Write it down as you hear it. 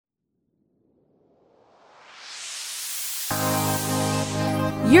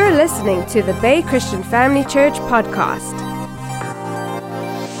You're listening to the Bay Christian Family Church podcast.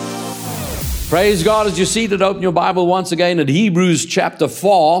 Praise God. As you're seated, open your Bible once again at Hebrews chapter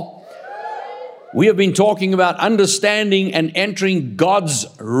 4. We have been talking about understanding and entering God's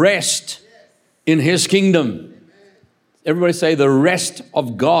rest in His kingdom. Everybody say the rest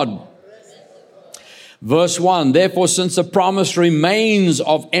of God. Verse 1, therefore, since the promise remains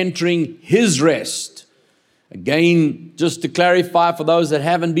of entering His rest. Again, just to clarify for those that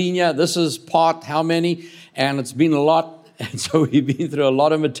haven't been here, this is part how many? And it's been a lot, and so we've been through a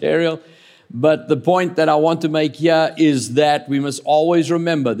lot of material. But the point that I want to make here is that we must always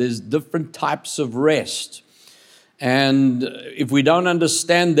remember there's different types of rest. And if we don't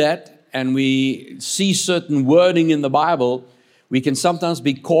understand that and we see certain wording in the Bible, we can sometimes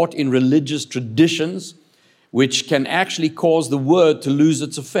be caught in religious traditions which can actually cause the word to lose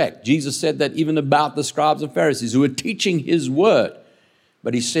its effect. Jesus said that even about the scribes and Pharisees who were teaching His word.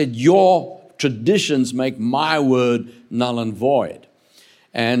 But He said, your traditions make my word null and void.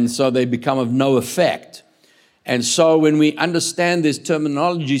 And so they become of no effect. And so when we understand this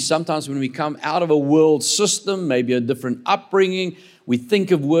terminology, sometimes when we come out of a world system, maybe a different upbringing, we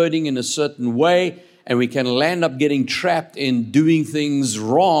think of wording in a certain way, and we can land up getting trapped in doing things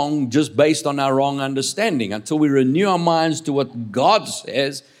wrong just based on our wrong understanding until we renew our minds to what God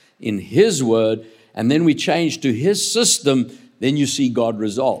says in His word, and then we change to His system, then you see God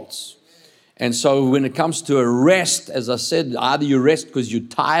results. And so when it comes to a rest, as I said, either you rest because you're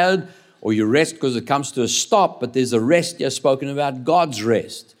tired or you rest because it comes to a stop, but there's a rest here spoken about, God's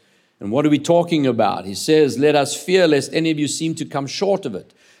rest. And what are we talking about? He says, let us fear lest any of you seem to come short of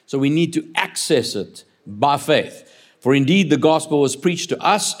it. So we need to access it by faith. For indeed the gospel was preached to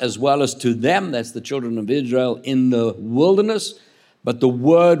us as well as to them, that's the children of Israel in the wilderness, but the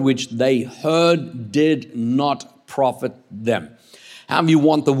word which they heard did not profit them. How do you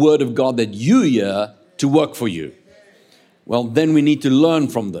want the word of God that you hear to work for you? Well, then we need to learn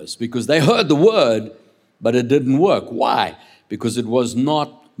from this because they heard the word, but it didn't work. Why? Because it was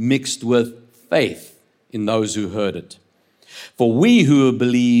not mixed with faith in those who heard it. For we who have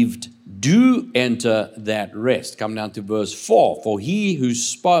believed do enter that rest. Come down to verse 4. For he who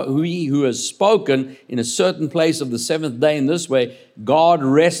has spoken in a certain place of the seventh day in this way, God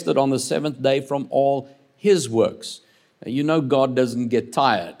rested on the seventh day from all His works. Now, you know God doesn't get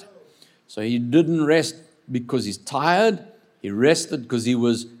tired. So He didn't rest because He's tired. He rested because He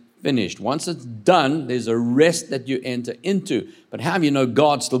was finished. Once it's done, there's a rest that you enter into. But how do you know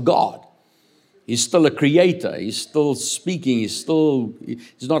God's still God? He's still a creator. He's still speaking. He's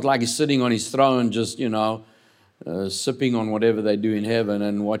not like He's sitting on His throne just, sipping on whatever they do in heaven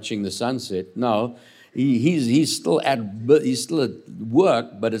and watching the sunset. No, he's still at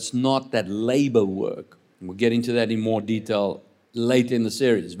work, but it's not that labor work. We'll get into that in more detail later in the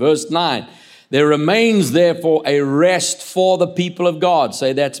series. Verse 9, there remains therefore a rest for the people of God.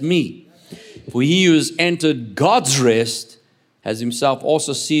 Say, that's me. For he who has entered God's rest has himself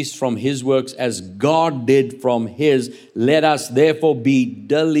also ceased from his works as God did from His. Let us therefore be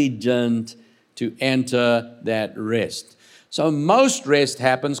diligent to enter that rest. So most rest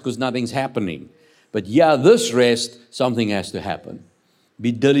happens because nothing's happening. But this rest, something has to happen.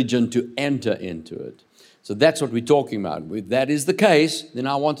 Be diligent to enter into it. So that's what we're talking about. If that is the case, then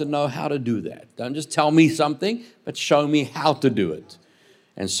I want to know how to do that. Don't just tell me something, but show me how to do it.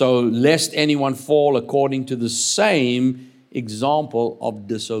 And so lest anyone fall according to the same example of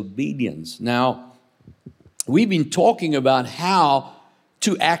disobedience. Now, we've been talking about how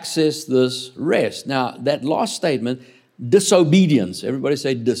to access this rest. Now, that last statement, disobedience. Everybody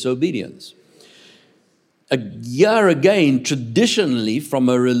say disobedience. Again, traditionally, from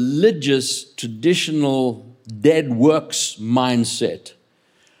a religious, traditional dead works mindset,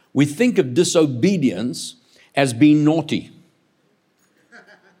 we think of disobedience as being naughty.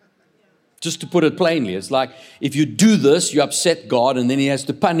 Just to put it plainly, it's like if you do this, you upset God and then He has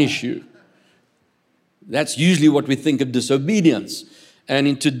to punish you. That's usually what we think of disobedience. And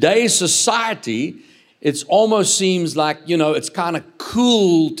in today's society, it almost seems like, it's kind of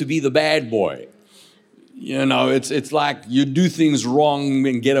cool to be the bad boy. It's like you do things wrong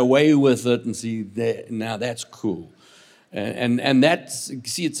and get away with it and see, now that's cool. And that's,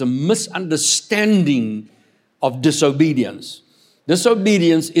 see, it's a misunderstanding of disobedience.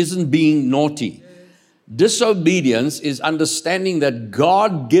 Disobedience isn't being naughty. Disobedience is understanding that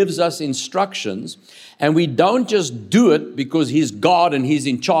God gives us instructions and we don't just do it because He's God and He's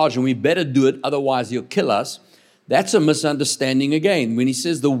in charge and we better do it, otherwise He'll kill us. That's a misunderstanding again. When He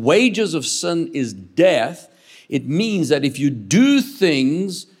says the wages of sin is death, it means that if you do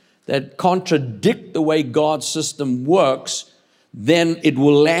things that contradict the way God's system works, then it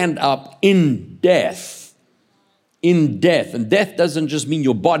will land up in death. In death. And death doesn't just mean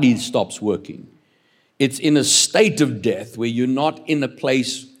your body stops working. It's in a state of death where you're not in a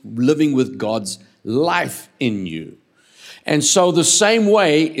place living with God's life in you. And so the same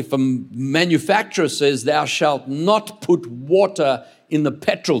way, if a manufacturer says, thou shalt not put water in the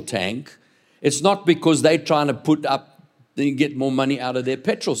petrol tank, it's not because they're trying to get more money out of their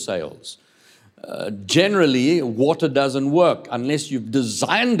petrol sales. Generally, water doesn't work unless you've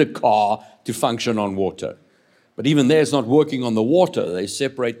designed a car to function on water. But even there, it's not working on the water. They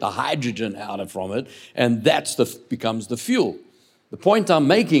separate the hydrogen out from it, and that becomes the fuel. The point I'm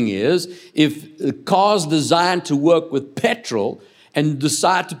making is, if the car's designed to work with petrol and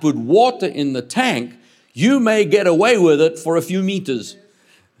decide to put water in the tank, you may get away with it for a few meters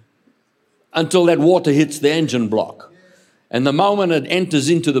until that water hits the engine block. And the moment it enters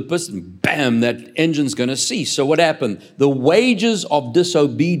into the piston, bam, that engine's going to cease. So what happened? The wages of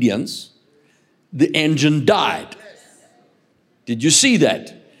disobedience, the engine died. Did you see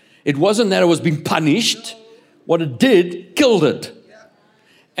that? It wasn't that it was being punished. What it did, killed it.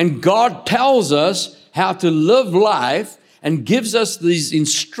 And God tells us how to live life and gives us these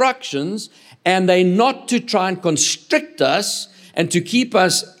instructions, and they're not to try and constrict us and to keep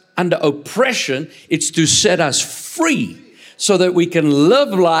us under oppression. It's to set us free so that we can live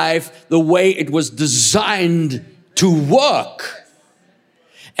life the way it was designed to work.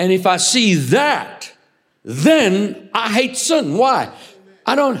 And if I see that, then I hate sin. Why?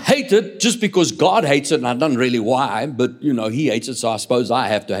 I don't hate it just because God hates it, and I don't really why, but He hates it, so I suppose I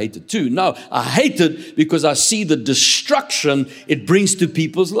have to hate it too. No, I hate it because I see the destruction it brings to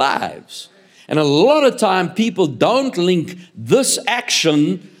people's lives. And a lot of time people don't link this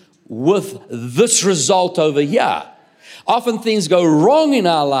action with this result over here. Often things go wrong in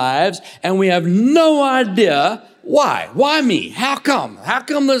our lives and we have no idea why. Why me? How come? How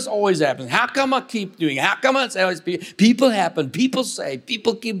come this always happens? How come I keep doing it? How come it's always people happen, people say,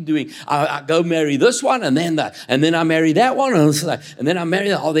 people keep doing. I go marry this one and then that, and then I marry that one and then I marry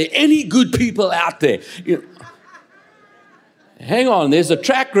that. Are there any good people out there? Hang on, there's a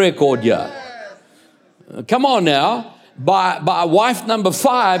track record here. Come on now. By wife number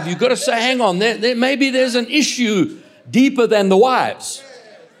 5, you've got to say, hang on, maybe there's an issue deeper than the wives.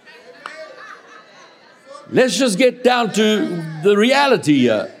 Let's just get down to the reality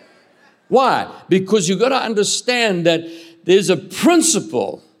here. Why? Because you've got to understand that there's a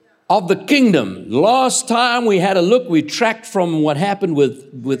principle of the kingdom. Last time we had a look, we tracked from what happened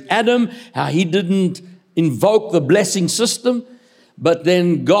with Adam, how he didn't invoke the blessing system, but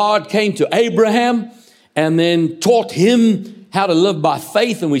then God came to Abraham and then taught him how to live by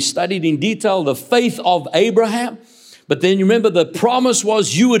faith, and we studied in detail the faith of Abraham. But then you remember the promise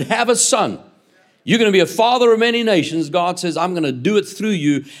was you would have a son. You're going to be a father of many nations. God says, I'm going to do it through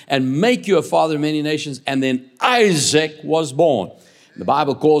you and make you a father of many nations. And then Isaac was born. The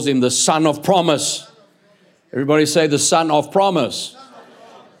Bible calls him the son of promise. Everybody say the son of promise.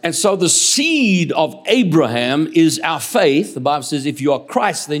 And so the seed of Abraham is our faith. The Bible says if you are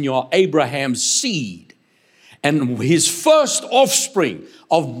Christ, then you are Abraham's seed. And his first offspring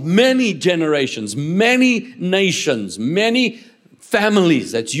of many generations, many nations, many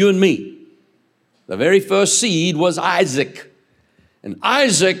families, that's you and me. The very first seed was Isaac. And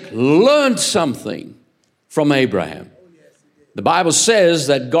Isaac learned something from Abraham. The Bible says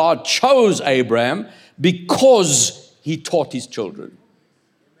that God chose Abraham because he taught his children.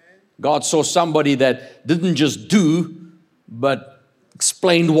 God saw somebody that didn't just do, but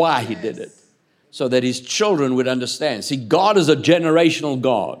explained why he did it, so that his children would understand. See, God is a generational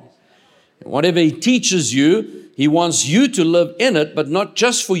God. And whatever he teaches you, he wants you to live in it, but not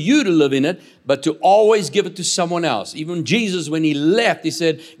just for you to live in it, but to always give it to someone else. Even Jesus, when he left, he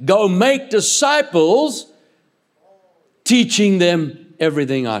said, go make disciples, teaching them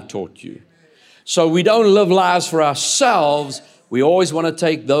everything I taught you. So we don't live lives for ourselves. We always want to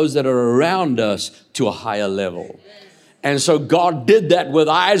take those that are around us to a higher level. And so God did that with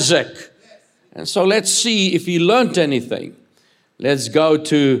Isaac. And so let's see if he learned anything. Let's go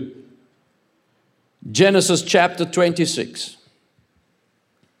to Genesis chapter 26.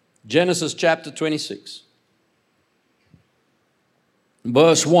 Genesis chapter 26.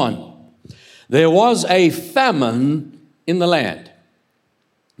 Verse 1. There was a famine in the land.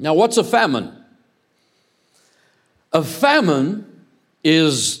 Now, what's a famine? A famine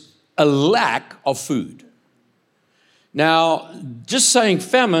is a lack of food. Now, just saying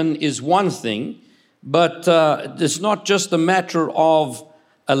famine is one thing, but it's not just a matter of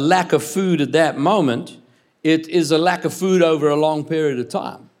a lack of food at that moment. It is a lack of food over a long period of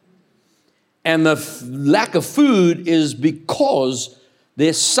time. And the lack of food is because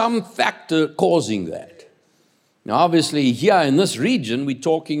there's some factor causing that. Now, obviously, here in this region, we're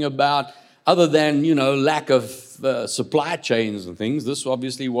talking about, other than, lack of supply chains and things, this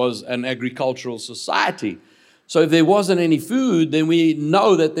obviously was an agricultural society. So if there wasn't any food, then we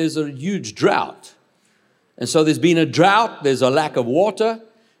know that there's a huge drought. And so there's been a drought, there's a lack of water,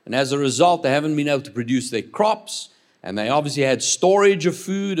 and as a result, they haven't been able to produce their crops, and they obviously had storage of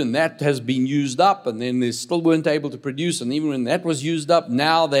food, and that has been used up, and then they still weren't able to produce, and even when that was used up,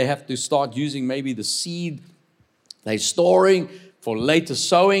 now they have to start using maybe the seed they're storing for later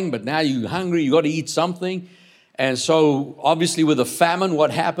sowing, but now you're hungry, you got to eat something. And so obviously with a famine, what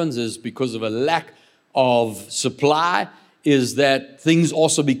happens is because of a lack of supply is that things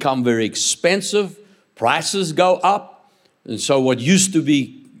also become very expensive, prices go up, and so what used to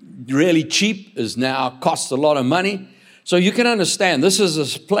be really cheap is now costs a lot of money. So you can understand, this is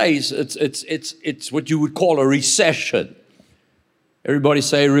a place, it's what you would call a recession. Everybody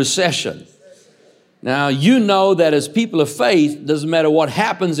say recession. Now, you know that as people of faith, doesn't matter what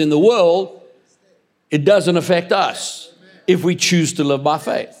happens in the world, it doesn't affect us if we choose to live by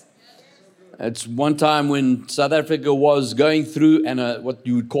faith. It's one time when South Africa was going through what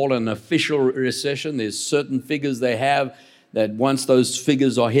you would call an official recession. There's certain figures they have that once those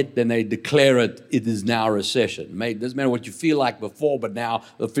figures are hit, then they declare it is now a recession. It doesn't matter what you feel like before, but now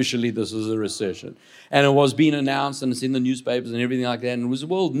officially this is a recession. And it was being announced, and it's in the newspapers and everything like that. And it was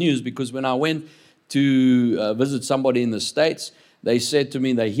world news because when I went to visit somebody in the States, they said to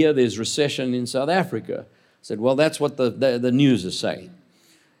me, they hear there's recession in South Africa. I said, well, that's what the news is saying.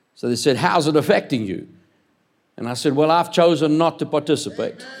 So they said, how's it affecting you? And I said, well, I've chosen not to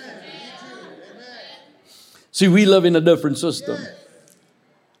participate. See, we live in a different system.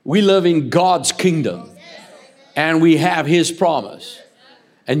 We live in God's kingdom, and we have His promise.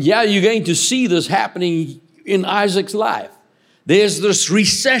 And yeah, you're going to see this happening in Isaac's life. There's this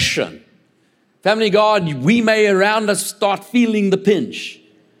recession. Family of God, we may around us start feeling the pinch.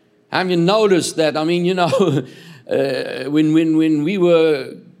 Have you noticed that? I mean, when we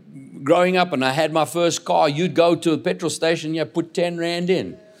were growing up and I had my first car, you'd go to a petrol station, you put 10 rand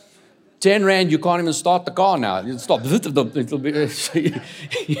in. 10 rand, you can't even start the car now. You stop.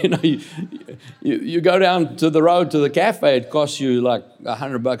 You go down to the road to the cafe, it costs you like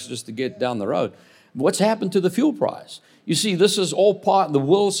 $100 just to get down the road. What's happened to the fuel price? You see, this is all part of the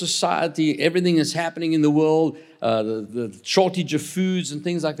world society, everything that's happening in the world, the shortage of foods and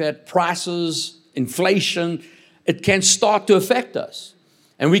things like that, prices, inflation, it can start to affect us.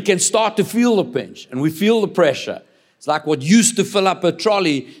 And we can start to feel the pinch, and we feel the pressure. It's like what used to fill up a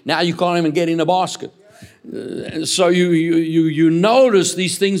trolley, now you can't even get in a basket. So you notice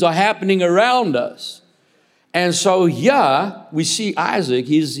these things are happening around us. And so here we see Isaac,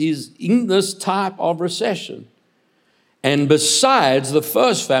 he's in this type of recession. And besides the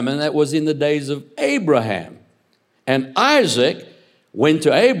first famine, that was in the days of Abraham. And Isaac went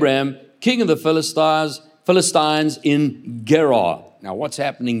to Abraham, king of the Philistines in Gerar. Now, what's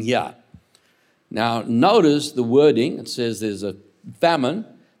happening here? Now, notice the wording. It says there's a famine.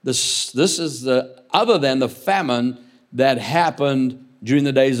 This is other than the famine that happened during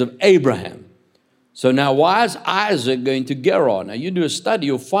the days of Abraham. So now, why is Isaac going to Gerar? Now, you do a study,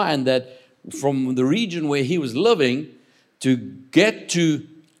 you'll find that from the region where he was living, to get to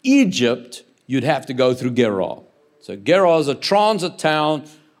Egypt, you'd have to go through Gerar. So Gerar is a transit town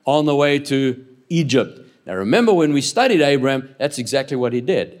on the way to Egypt. Now remember when we studied Abraham, that's exactly what he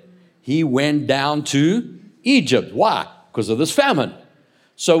did. He went down to Egypt. Why? Because of this famine.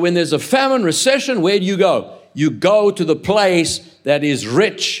 So when there's a famine, recession, where do you go? You go to the place that is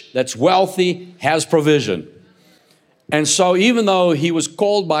rich, that's wealthy, has provision. And so even though he was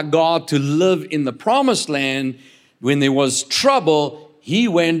called by God to live in the promised land, when there was trouble, he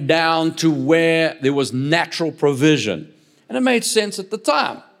went down to where there was natural provision. And it made sense at the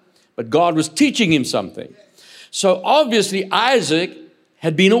time. But God was teaching him something. So obviously Isaac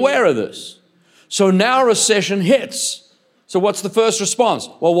had been aware of this. So now recession hits. So what's the first response?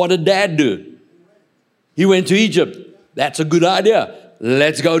 Well, what did Dad do? He went to Egypt. That's a good idea.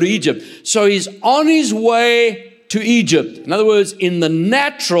 Let's go to Egypt. So he's on his way to Egypt. In other words, in the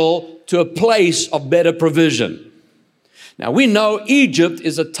natural to a place of better provision. Now, we know Egypt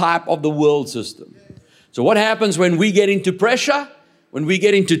is a type of the world system. So what happens when we get into pressure, when we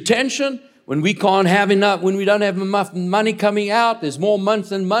get into tension, when we can't have enough, when we don't have enough money coming out, there's more money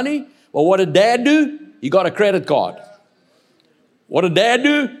than money? Well, what did Dad do? He got a credit card. What did Dad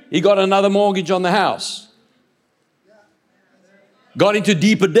do? He got another mortgage on the house. Got into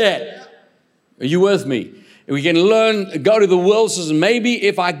deeper debt. Are you with me? We can learn, go to the world system. Maybe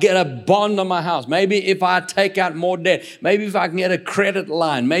if I get a bond on my house, maybe if I take out more debt, maybe if I can get a credit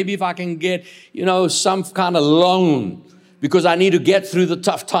line, maybe if I can get, some kind of loan because I need to get through the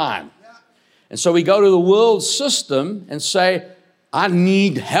tough time. And so we go to the world system and say, I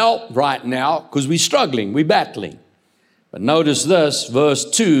need help right now because we're struggling, we're battling. But notice this, verse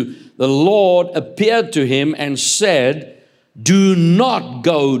 2, the Lord appeared to him and said, do not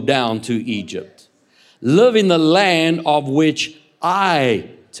go down to Egypt. Live in the land of which I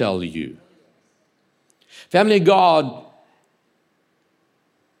tell you. Family of God,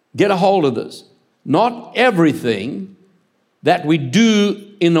 get a hold of this. Not everything that we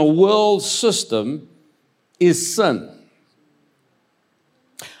do in a world system is sin,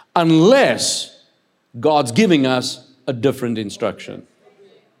 unless God's giving us a different instruction.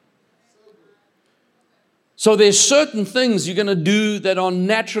 So there's certain things you're going to do that are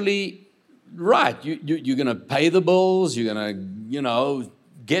naturally right. You're going to pay the bills, you're going to,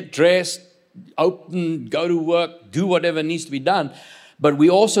 get dressed, open, go to work, do whatever needs to be done. But we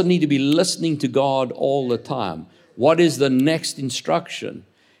also need to be listening to God all the time. What is the next instruction?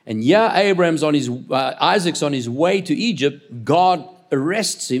 And Isaac's on his way to Egypt. God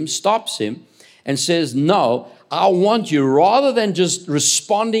arrests him, stops him, and says, no, I want you, rather than just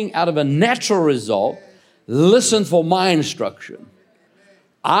responding out of a natural result, listen for my instruction.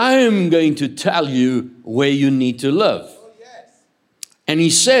 I'm going to tell you where you need to live. And he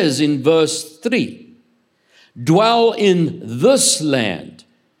says in verse 3, dwell in this land,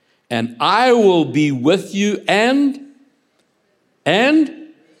 and I will be with you, and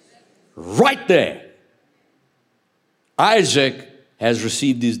right there, Isaac has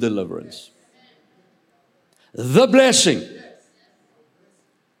received his deliverance. The blessing.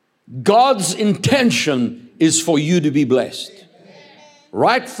 God's intention is for you to be blessed.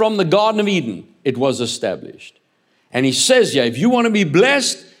 Right from the Garden of Eden, it was established. And he says, if you want to be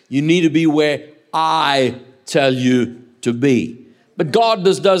blessed, you need to be where I tell you to be. But God,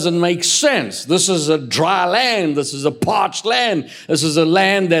 this doesn't make sense. This is a dry land. This is a parched land. This is a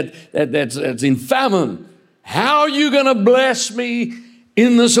land that's in famine. How are you going to bless me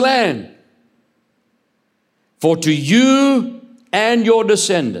in this land? For to you and your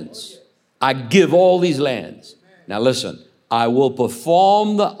descendants, I give all these lands. Now listen, I will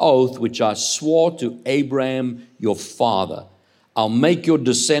perform the oath which I swore to Abraham, your father. I'll make your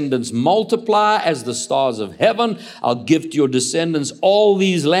descendants multiply as the stars of heaven. I'll give to your descendants all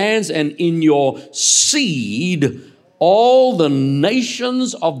these lands, and in your seed all the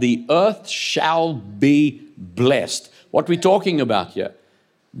nations of the earth shall be blessed. What we're talking about here,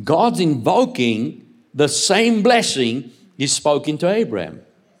 God's invoking the same blessing He spoke into Abraham.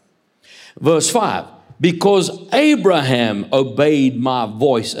 Verse 5, because Abraham obeyed my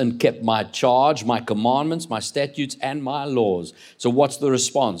voice and kept my charge, my commandments, my statutes, and my laws. So what's the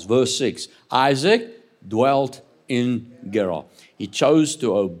response? Verse 6, Isaac dwelt in Gerar. He chose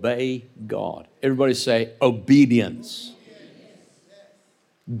to obey God. Everybody say obedience.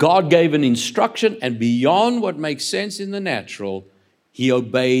 God gave an instruction, and beyond what makes sense in the natural, he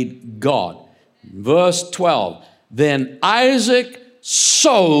obeyed God. Verse 12, then Isaac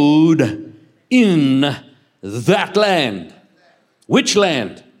sowed in that land. Which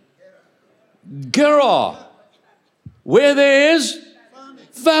land? Gerar. Where there is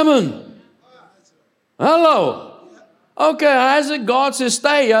famine. Hello. Okay, Isaac, God says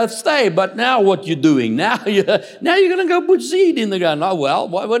stay. But now what you doing? Now you're going to go put seed in the ground. Oh, well,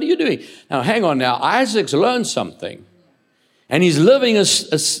 what are you doing? Now, hang on now. Isaac's learned something. And he's living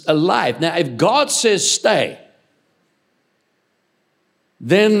a life. Now, if God says stay,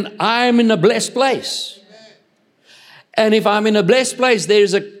 then I'm in a blessed place. And if I'm in a blessed place,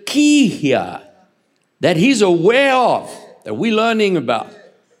 there's a key here that he's aware of, that we're learning about,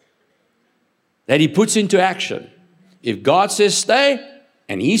 that he puts into action. If God says stay,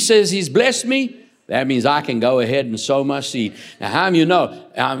 and he says he's blessed me, that means I can go ahead and sow my seed. Now, how do you know?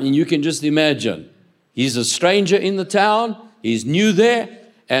 I mean, you can just imagine. He's a stranger in the town. He's new there.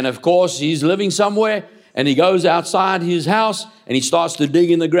 And of course, he's living somewhere. And he goes outside his house and he starts to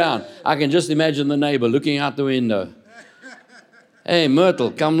dig in the ground. I can just imagine the neighbor looking out the window. Hey,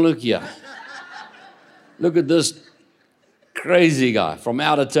 Myrtle, come look here. Look at this crazy guy from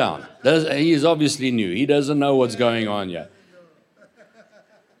out of town. He is obviously new. He doesn't know what's going on yet.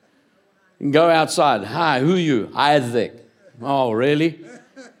 Go outside. Hi, who are you? Isaac. Oh, really?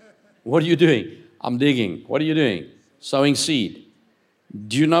 What are you doing? I'm digging. What are you doing? Sowing seed.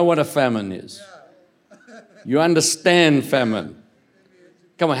 Do you know what a famine is? You understand famine.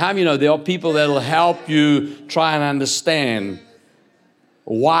 Come on, how many know there are people that will help you try and understand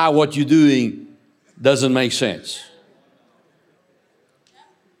why what you're doing doesn't make sense.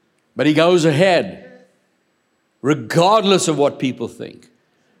 But he goes ahead, regardless of what people think,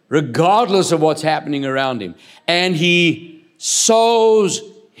 regardless of what's happening around him. And he sows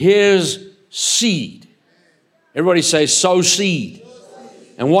his seed. Everybody say, sow seed.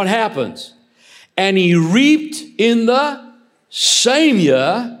 And what happens? And he reaped in the same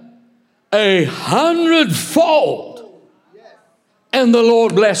year 100-fold. And the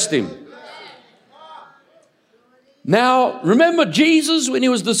Lord blessed him. Now, remember Jesus when he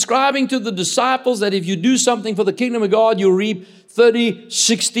was describing to the disciples that if you do something for the kingdom of God, you'll reap 30,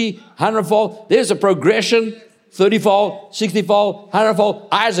 60, 100-fold. There's a progression, 30-fold, 60-fold, 100-fold.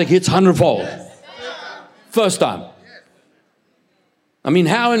 Isaac hits 100-fold. First time. I mean,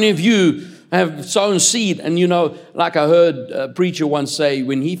 how many of you have sown seed? And you know, like I heard a preacher once say,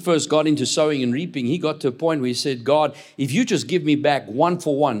 when he first got into sowing and reaping, he got to a point where he said, God, if you just give me back one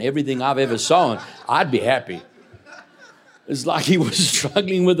for one, everything I've ever sown, I'd be happy. It's like he was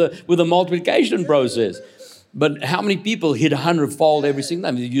struggling with a multiplication process. But how many people hit 100-fold every single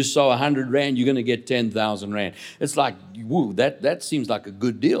time? If you sow 100 rand, you're going to get 10,000 rand. It's like, woo, that seems like a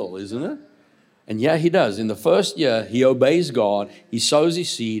good deal, isn't it? And yeah, he does. In the first year, he obeys God, he sows his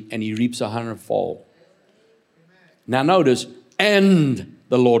seed, and he reaps 100-fold. Now notice, and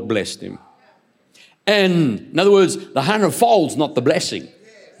the Lord blessed him. And, in other words, the 100-fold's not the blessing.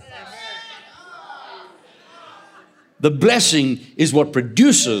 The blessing is what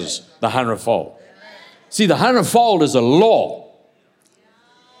produces the 100-fold. See, the 100-fold is a law.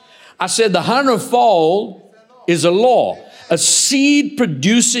 I said the 100-fold is a law. A seed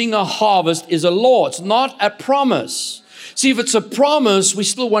producing a harvest is a law. It's not a promise. See, if it's a promise, we're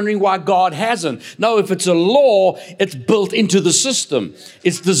still wondering why God hasn't. No, if it's a law, it's built into the system.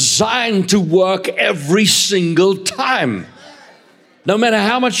 It's designed to work every single time. No matter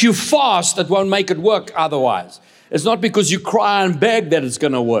how much you fast, it won't make it work otherwise. It's not because you cry and beg that it's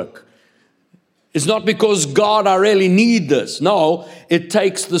going to work. It's not because, God, I really need this. No, it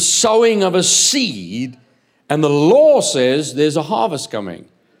takes the sowing of a seed, and the law says there's a harvest coming.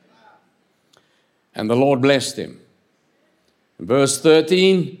 And the Lord blessed him. In verse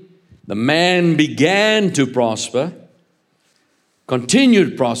 13, the man began to prosper,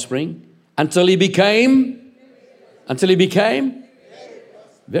 continued prospering, until he became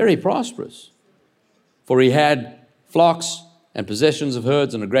very prosperous. For he had flocks and possessions of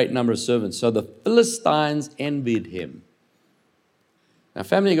herds and a great number of servants. So the Philistines envied him. Now,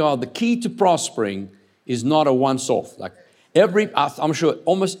 family of God, the key to prospering is not a once-off. Like I'm sure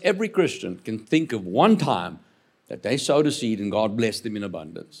almost every Christian can think of one time that they sowed a seed and God blessed them in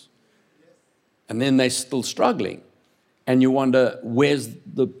abundance. And then they're still struggling. And you wonder, where's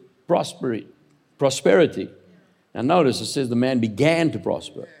the prosperity? Now notice it says the man began to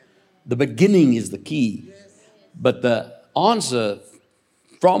prosper. The beginning is the key. But the answer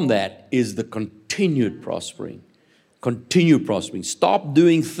from that is the continued prospering. Continue prospering. Stop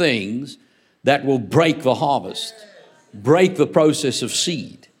doing things that will break the harvest, break the process of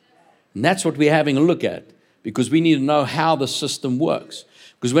seed. And that's what we're having a look at, because we need to know how the system works.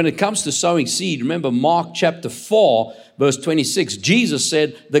 Because when it comes to sowing seed, remember Mark chapter 4, verse 26, Jesus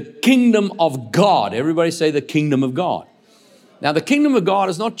said, the kingdom of God. Everybody say the kingdom of God. Now, the kingdom of God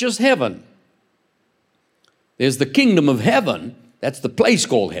is not just heaven. There's the kingdom of heaven. That's the place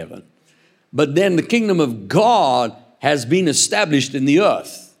called heaven. But then the kingdom of God has been established in the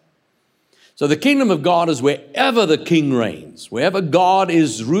earth. So the kingdom of God is wherever the king reigns. Wherever God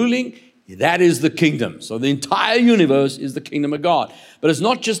is ruling, that is the kingdom. So the entire universe is the kingdom of God. But it's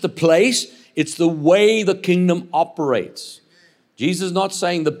not just a place, it's the way the kingdom operates. Jesus is not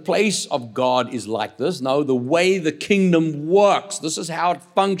saying the place of God is like this. No, the way the kingdom works. This is how it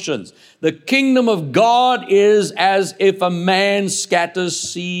functions. The kingdom of God is as if a man scatters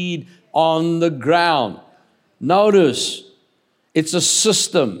seed on the ground. Notice, it's a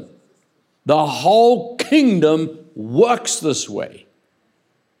system. The whole kingdom works this way.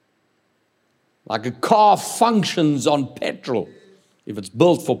 Like a car functions on petrol, if it's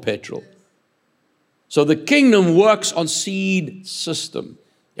built for petrol. So the kingdom works on seed system.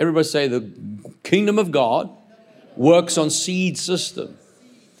 Everybody say the kingdom of God works on seed system.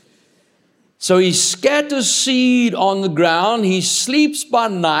 So he scatters seed on the ground. He sleeps by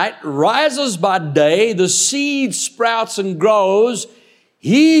night, rises by day. The seed sprouts and grows.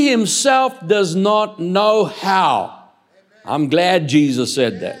 He himself does not know how. I'm glad Jesus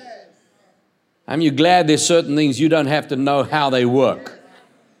said that. I'm glad there's certain things you don't have to know how they work.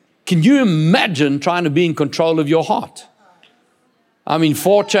 Can you imagine trying to be in control of your heart?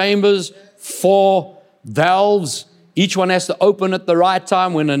 4 chambers, 4 valves Each one has to open at the right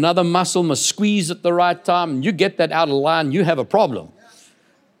time when another muscle must squeeze at the right time. And you get that out of line, you have a problem.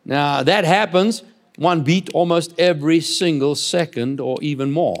 Now, that happens one beat almost every single second or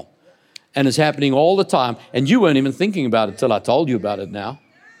even more. And it's happening all the time. And you weren't even thinking about it till I told you about it now.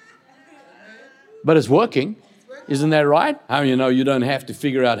 But it's working. Isn't that right? How you know you don't have to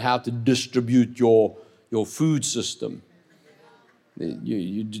figure out how to distribute your food system?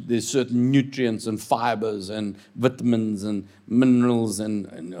 There's certain nutrients and fibers and vitamins and minerals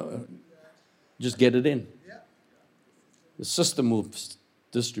and just get it in. The system will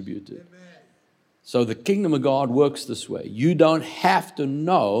distribute it. So the kingdom of God works this way. You don't have to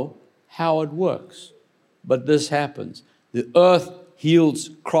know how it works, but this happens. The earth yields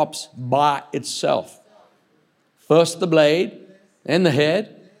crops by itself. First the blade, then the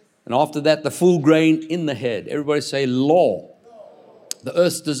head, and after that the full grain in the head. Everybody say law. The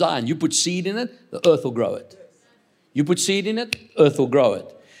earth's design. You put seed in it, the earth will grow it. You put seed in it, earth will grow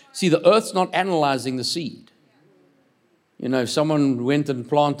it. See, the earth's not analyzing the seed. You know, if someone went and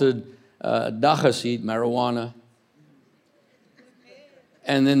planted dacha seed, marijuana,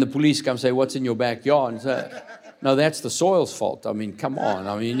 and then the police come say, what's in your backyard? And say, no, that's the soil's fault. I mean, come on.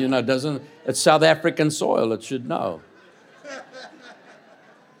 I mean, you know, it's South African soil. It should know.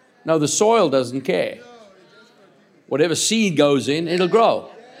 No, the soil doesn't care. Whatever seed goes in, it'll grow.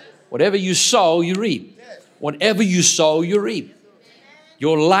 Whatever you sow, you reap. Whatever you sow, you reap.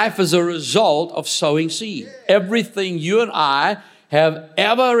 Your life is a result of sowing seed. Everything you and I have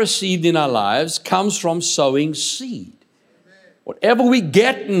ever received in our lives comes from sowing seed. Whatever we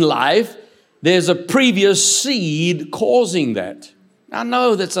get in life, there's a previous seed causing that. I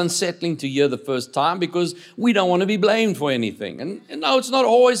know that's unsettling to hear the first time because we don't want to be blamed for anything. And no, it's not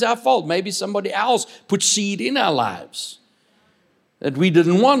always our fault. Maybe somebody else put seed in our lives that we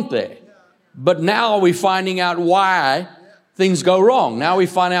didn't want there. But now we're finding out why things go wrong. Now we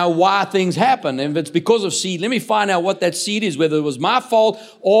find out why things happen. And if it's because of seed, let me find out what that seed is, whether it was my fault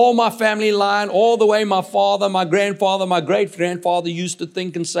or my family line, all the way my father, my grandfather, my great-grandfather used to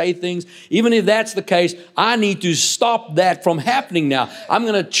think and say things. Even if that's the case, I need to stop that from happening now. I'm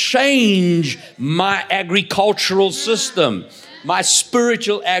going to change my agricultural system, my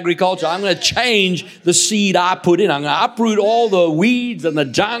spiritual agriculture. I'm going to change the seed I put in. I'm going to uproot all the weeds and the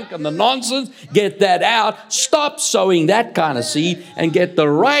junk and the nonsense, get that out, stop sowing that kind of seed and get the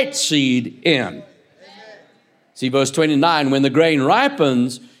right seed in. See, verse 29, when the grain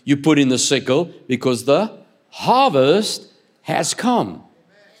ripens, you put in the sickle because the harvest has come.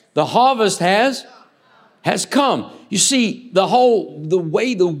 The harvest has come. You see, the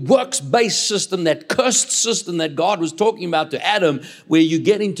way the works-based system, that cursed system that God was talking about to Adam, where you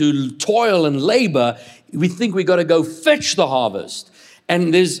get into toil and labor, we think we got to go fetch the harvest.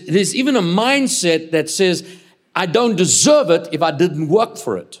 And there's even a mindset that says, I don't deserve it if I didn't work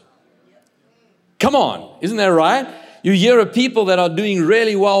for it. Come on, isn't that right? You hear of people that are doing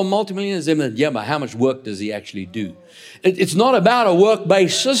really well, multimillionaires, and yeah, but how much work does he actually do? It's not about a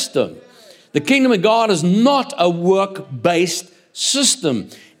work-based system. The kingdom of God is not a work-based system.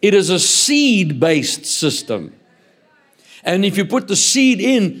 It is a seed-based system. And if you put the seed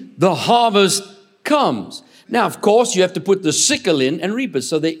in, the harvest comes. Now, of course, you have to put the sickle in and reap it.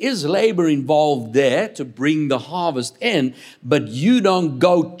 So there is labor involved there to bring the harvest in, but you don't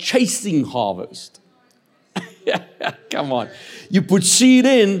go chasing harvest. Come on. You put seed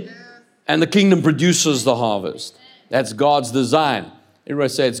in, and the kingdom produces the harvest. That's God's design. Everybody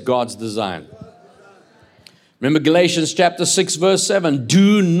say it's God's design. Remember Galatians chapter 6, verse 7.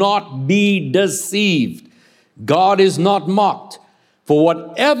 Do not be deceived. God is not mocked. For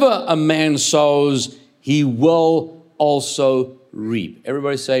whatever a man sows, he will also reap.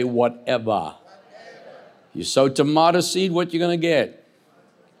 Everybody say whatever. You sow tomato seed, what you going to get?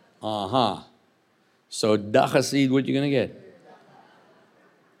 Sow dacha seed, what you going to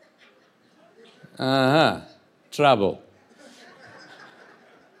get? Trouble.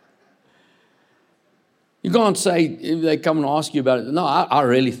 You can't say, if they come and ask you about it, no, I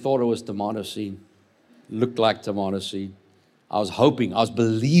really thought it was tomato seed. Looked like tomato seed. I was hoping, I was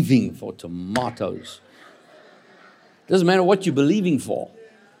believing for tomatoes. Doesn't matter what you're believing for.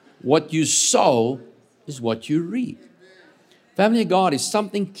 What you sow is what you reap. Family of God, if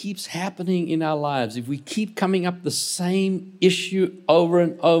something keeps happening in our lives, if we keep coming up the same issue over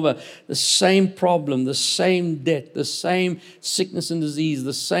and over, the same problem, the same debt, the same sickness and disease,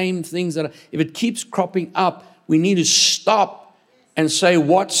 the same things if it keeps cropping up, we need to stop and say,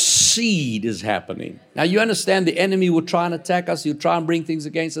 what seed is happening? Now, you understand the enemy will try and attack us. He'll try and bring things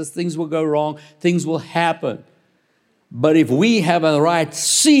against us. Things will go wrong. Things will happen. But if we have a right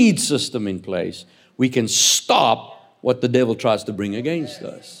seed system in place, we can stop what the devil tries to bring against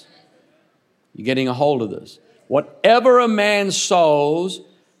us. You're getting a hold of this. Whatever a man sows,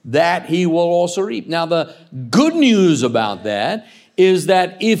 that he will also reap. Now, the good news about that is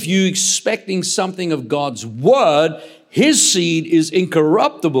that if you're expecting something of God's word, his seed is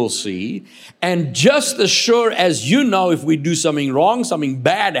incorruptible seed. And just as sure as you know, if we do something wrong, something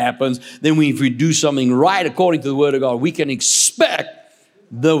bad happens, then if we do something right according to the word of God, we can expect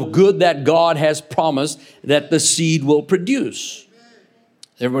the good that God has promised that the seed will produce.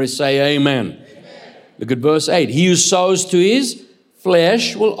 Everybody say amen. Amen. Look at verse 8. He who sows to his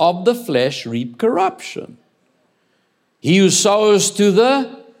flesh will of the flesh reap corruption. He who sows to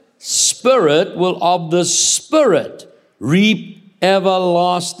the Spirit will of the Spirit reap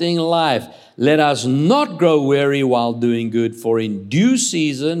everlasting life. Let us not grow weary while doing good, for in due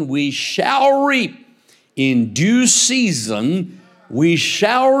season we shall reap. In due season we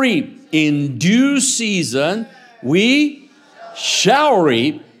shall reap. In due season we shall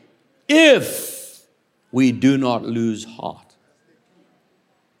reap if we do not lose heart.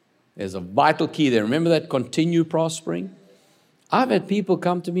 There's a vital key there. Remember that continue prospering? I've had people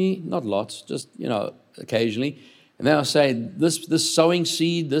come to me, not lots, just, occasionally, and they'll say, this sowing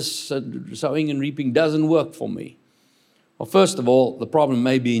seed, this sowing and reaping doesn't work for me. Well, first of all, the problem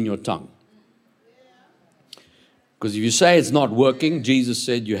may be in your tongue. Because if you say it's not working, Jesus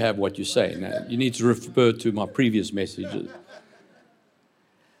said you have what you say. Now, you need to refer to my previous messages.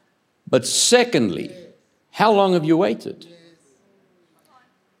 But secondly, how long have you waited?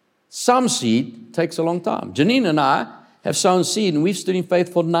 Some seed takes a long time. Janine and I have sown seed, and we've stood in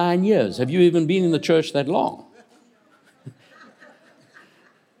faith for 9 years. Have you even been in the church that long?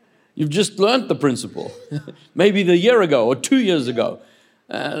 You've just learned the principle. Maybe a year ago or 2 years ago.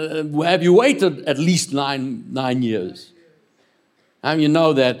 Have you waited at least nine years? You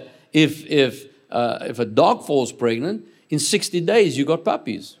know that if a dog falls pregnant, in 60 days you got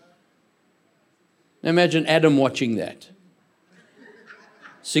puppies. Now imagine Adam watching that.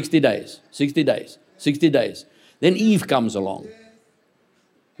 60 days, 60 days, 60 days. Then Eve comes along.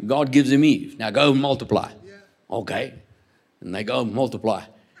 God gives him Eve. Now go multiply. Okay. And they go multiply.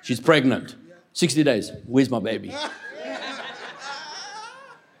 She's pregnant. 60 days. Where's my baby?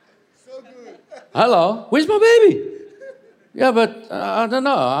 Hello, where's my baby? Yeah, but I don't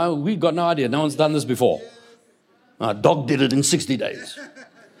know. We've got no idea. No one's done this before. A dog did it in 60 days.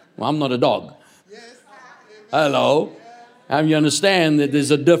 Well, I'm not a dog. Hello. And you understand that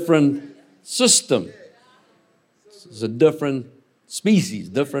there's a different system. There's a different species,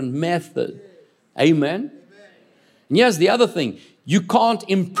 different method. Amen? And here's the other thing. You can't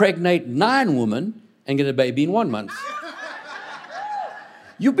impregnate 9 women and get a baby in 1 month.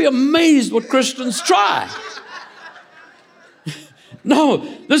 You'll be amazed what Christians try. No,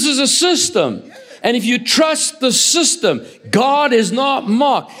 this is a system. And if you trust the system, God is not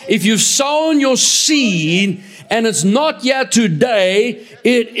mocked. If you've sown your seed and it's not yet today,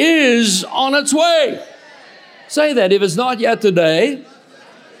 it is on its way. Say that. If it's not yet today,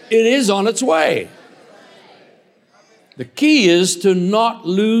 it is on its way. The key is to not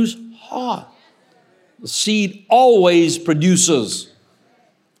lose heart. The seed always produces.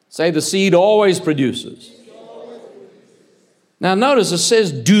 Say, the seed always produces. Now notice it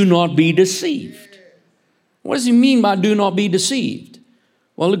says, do not be deceived. What does he mean by do not be deceived?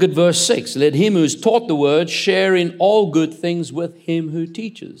 Well, look at verse 6. Let him who is taught the word share in all good things with him who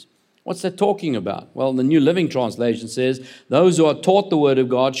teaches. What's that talking about? Well, the New Living Translation says, those who are taught the word of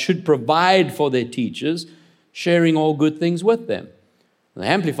God should provide for their teachers, sharing all good things with them. The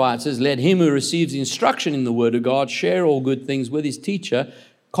Amplified says, let him who receives instruction in the word of God share all good things with his teacher,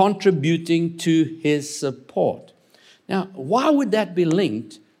 contributing to his support. Now, why would that be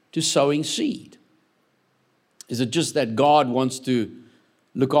linked to sowing seed? Is it just that God wants to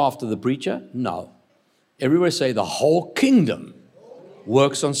look after the preacher? No. Everybody say the whole kingdom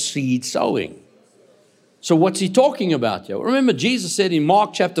works on seed sowing. So what's he talking about here? Remember, Jesus said in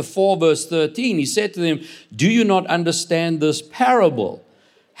Mark chapter 4, verse 13, he said to them, do you not understand this parable?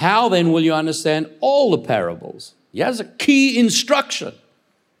 How then will you understand all the parables? He has a key instruction.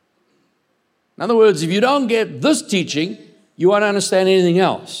 In other words, if you don't get this teaching, you won't understand anything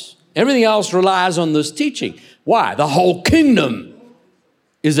else. Everything else relies on this teaching. Why? The whole kingdom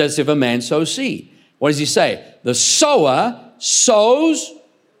is as if a man sows seed. What does he say? The sower sows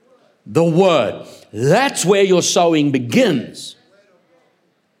the word. That's where your sowing begins.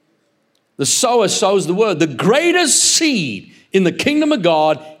 The sower sows the word. The greatest seed in the kingdom of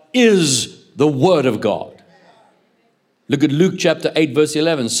God is the word of God. Look at Luke chapter 8, verse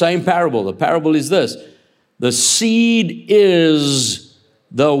 11. Same parable. The parable is this. The seed is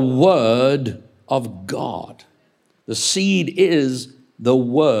the word of God. The seed is the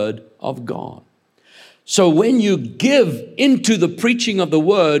word of God. So when you give into the preaching of the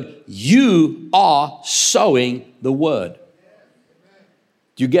word, you are sowing the word.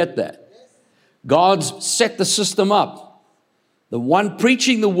 Do you get that? God's set the system up. The one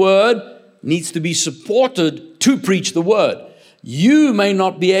preaching the word needs to be supported to preach the word. You may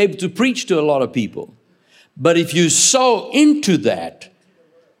not be able to preach to a lot of people, but if you sow into that,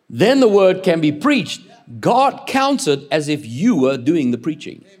 then the word can be preached. God counts it as if you were doing the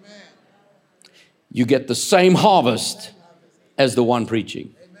preaching. You get the same harvest as the one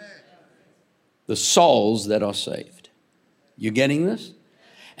preaching. The souls that are saved. You getting this?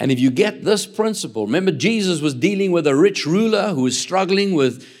 And if you get this principle, remember Jesus was dealing with a rich ruler who was struggling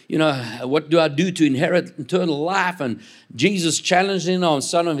with, what do I do to inherit eternal life? And Jesus challenged him on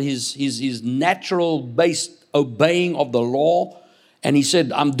some of his natural-based obeying of the law. And he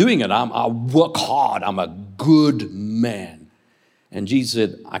said, I'm doing it. I work hard. I'm a good man. And Jesus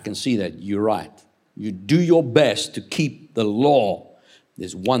said, I can see that. You're right. You do your best to keep the law.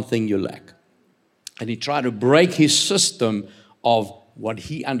 There's one thing you lack. And he tried to break his system of what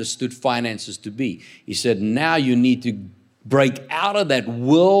he understood finances to be. He said, now you need to break out of that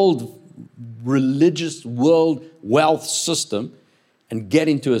religious world wealth system and get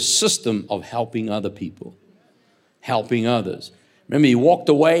into a system of helping other people, helping others. Remember, he walked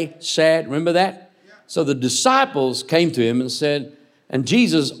away sad. Remember that? So the disciples came to him and said, and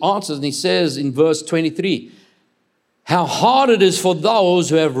Jesus answers, and he says in verse 23, how hard it is for those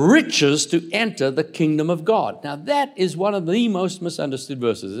who have riches to enter the kingdom of God. Now, that is one of the most misunderstood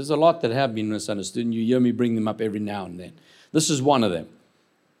verses. There's a lot that have been misunderstood, and you hear me bring them up every now and then. This is one of them.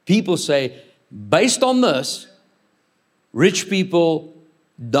 People say, based on this, rich people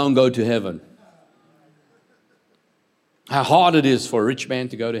don't go to heaven. How hard it is for a rich man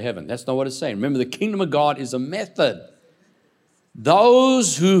to go to heaven. That's not what it's saying. Remember, the kingdom of God is a method.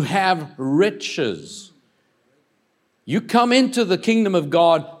 Those who have riches. You come into the kingdom of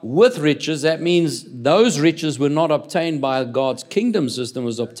God with riches. That means those riches were not obtained by God's kingdom system. It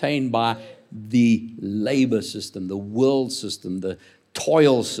was obtained by the labor system, the world system, the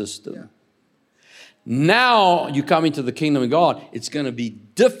toil system. Yeah. Now you come into the kingdom of God, it's going to be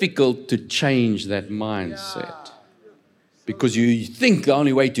difficult to change that mindset. Because you think the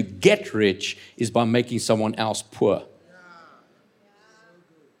only way to get rich is by making someone else poor.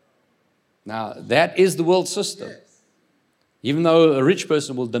 Now, that is the world system. Even though a rich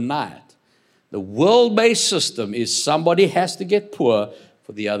person will deny it. The world-based system is somebody has to get poor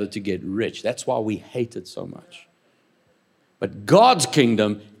for the other to get rich. That's why we hate it so much. But God's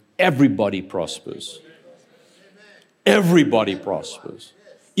kingdom, everybody prospers. Everybody prospers.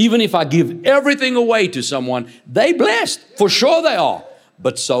 Even if I give everything away to someone, they blessed. For sure they are.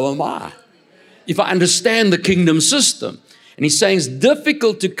 But so am I. If I understand the kingdom system. And he's saying it's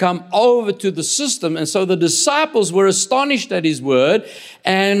difficult to come over to the system. And so the disciples were astonished at his word.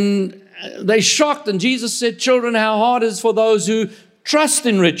 And they shocked. And Jesus said, children, how hard it is for those who trust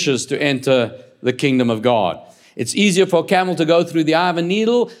in riches to enter the kingdom of God. It's easier for a camel to go through the eye of a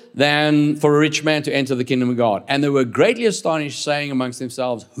needle than for a rich man to enter the kingdom of God. And they were greatly astonished, saying amongst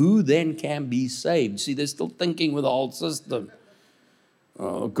themselves, who then can be saved? See, they're still thinking with the old system.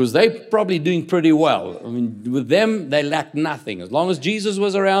 Because they're probably doing pretty well. I mean, with them, they lacked nothing. As long as Jesus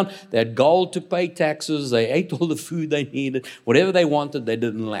was around, they had gold to pay taxes. They ate all the food they needed. Whatever they wanted, they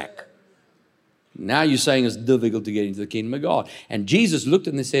didn't lack. Now you're saying it's difficult to get into the kingdom of God. And Jesus looked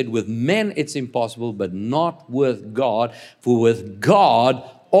and they said, with men it's impossible, but not with God. For with God,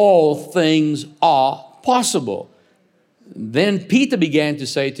 all things are possible. Then Peter began to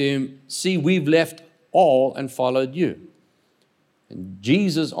say to him, see, we've left all and followed you. And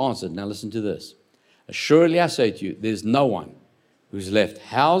Jesus answered, now listen to this. Assuredly I say to you, there's no one who's left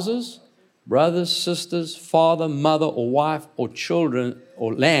houses, brothers, sisters, father, mother, or wife, or children,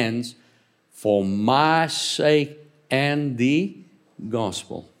 or lands, for my sake and the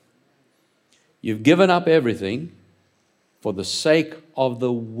gospel. You've given up everything for the sake of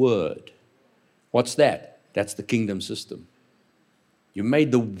the word. What's that? That's the kingdom system. You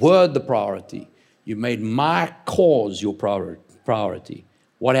made the word the priority. You made my cause your priority.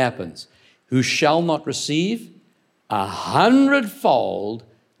 What happens? Who shall not receive 100-fold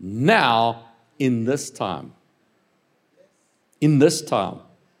now in this time. In this time.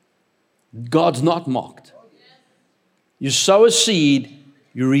 God's not mocked. You sow a seed,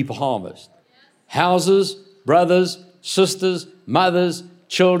 you reap a harvest. Houses, brothers, sisters, mothers,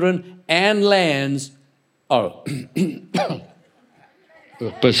 children, and lands.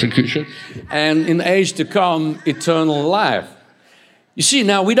 Persecution. And in the age to come, eternal life. You see,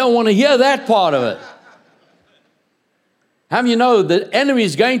 now we don't want to hear that part of it. How many of you know the enemy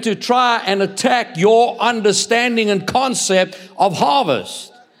is going to try and attack your understanding and concept of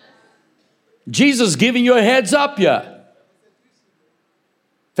harvest? Jesus giving you a heads up here.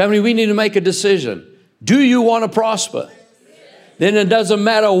 Family, we need to make a decision. Do you want to prosper? Then it doesn't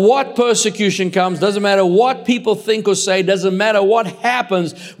matter what persecution comes, doesn't matter what people think or say, doesn't matter what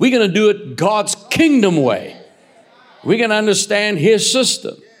happens, we're going to do it God's kingdom way. We're going to understand His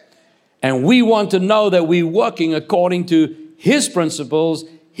system. And we want to know that we're working according to His principles,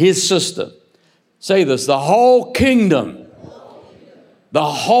 His system. Say this, the whole kingdom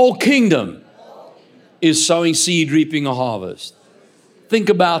is sowing seed, reaping a harvest. Think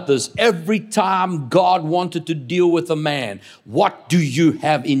about this. Every time God wanted to deal with a man, what do you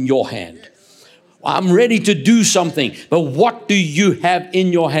have in your hand? I'm ready to do something, but what do you have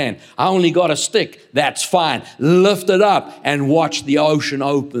in your hand? I only got a stick. That's fine. Lift it up and watch the ocean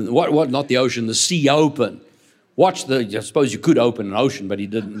open. Not the ocean, the sea open. I suppose you could open an ocean, but he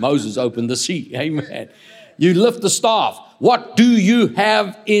didn't. Moses opened the sea. Amen. You lift the staff. What do you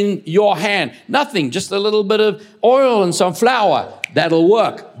have in your hand? Nothing, just a little bit of oil and some flour. That'll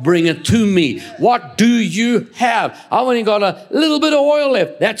work. Bring it to me. What do you have? I've only got a little bit of oil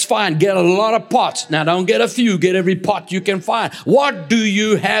left. That's fine. Get a lot of pots. Now, don't get a few. Get every pot you can find. What do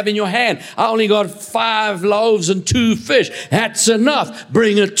you have in your hand? I only got 5 loaves and 2 fish. That's enough.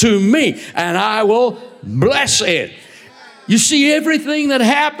 Bring it to me, and I will bless it. You see, everything that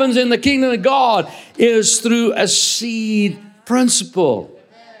happens in the kingdom of God is through a seed principle.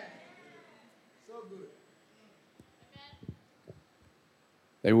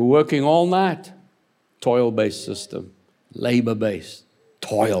 They were working all night. Toil-based system. Labor-based.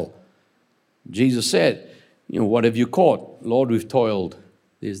 Toil. Jesus said, what have you caught? Lord, we've toiled.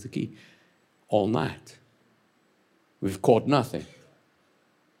 There's the key. All night. We've caught nothing. It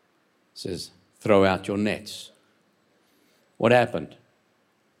says, throw out your nets. What happened?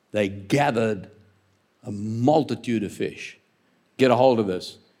 They gathered a multitude of fish. Get a hold of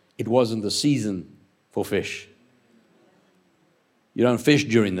this. It wasn't the season for fish. You don't fish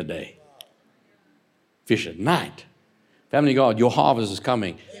during the day. Fish at night. Family of God, your harvest is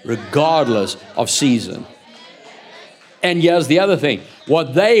coming regardless of season. And here's the other thing.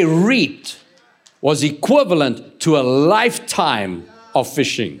 What they reaped was equivalent to a lifetime of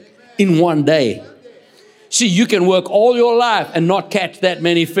fishing in one day. See, you can work all your life and not catch that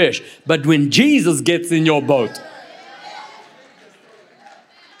many fish. But when Jesus gets in your boat,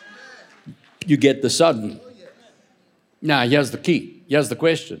 you get the sudden. Now, here's the key. Here's the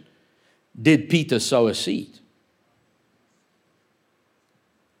question. Did Peter sow a seed?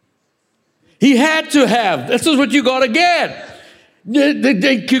 He had to have. This is what you got to get.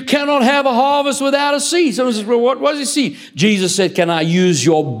 You cannot have a harvest without a seed. Someone says, well, what was a seed? Jesus said, can I use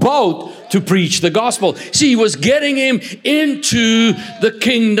your boat to preach the gospel? See, he was getting him into the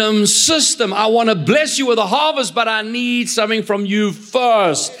kingdom system. I want to bless you with a harvest, but I need something from you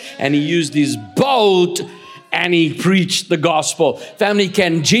first. And he used his boat and he preached the gospel. Family,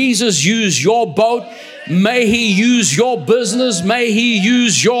 can Jesus use your boat? May he use your business. May he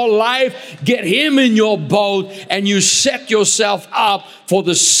use your life. Get him in your boat and you set yourself up for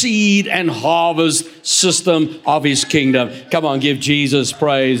the seed and harvest system of his kingdom. Come on, give Jesus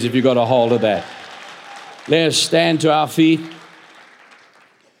praise if you got a hold of that. Let's stand to our feet.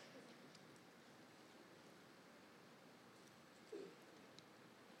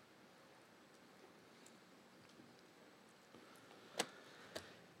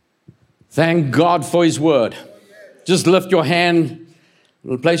 Thank God for his word. Just lift your hand,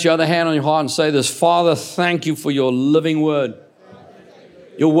 place your other hand on your heart and say this. Father, thank you for your living word.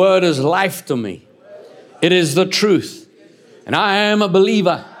 Your word is life to me. It is the truth. And I am a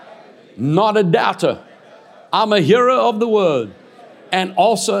believer, not a doubter. I'm a hearer of the word and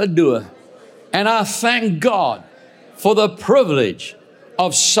also a doer. And I thank God for the privilege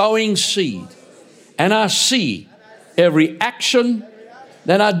of sowing seed. And I see every action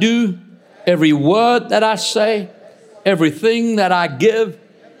that I do, every word that I say, everything that I give,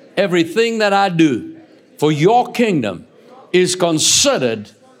 everything that I do for your kingdom is considered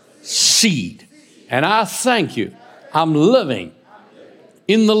seed. And I thank you. I'm living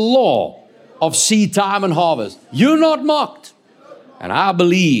in the law of seed time and harvest. You're not mocked. And I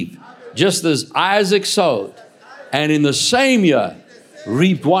believe just as Isaac sowed and in the same year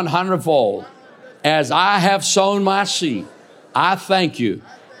reaped 100-fold, as I have sown my seed, I thank you.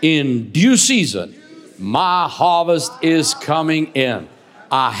 In due season, my harvest is coming in.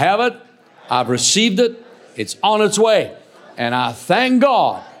 I have it. I've received it. It's on its way. And I thank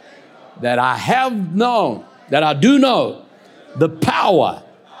God that I have known, that I do know the power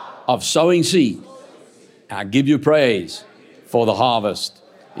of sowing seed. I give you praise for the harvest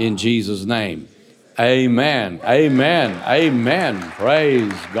in Jesus' name. Amen. Amen. Amen.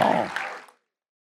 Praise God.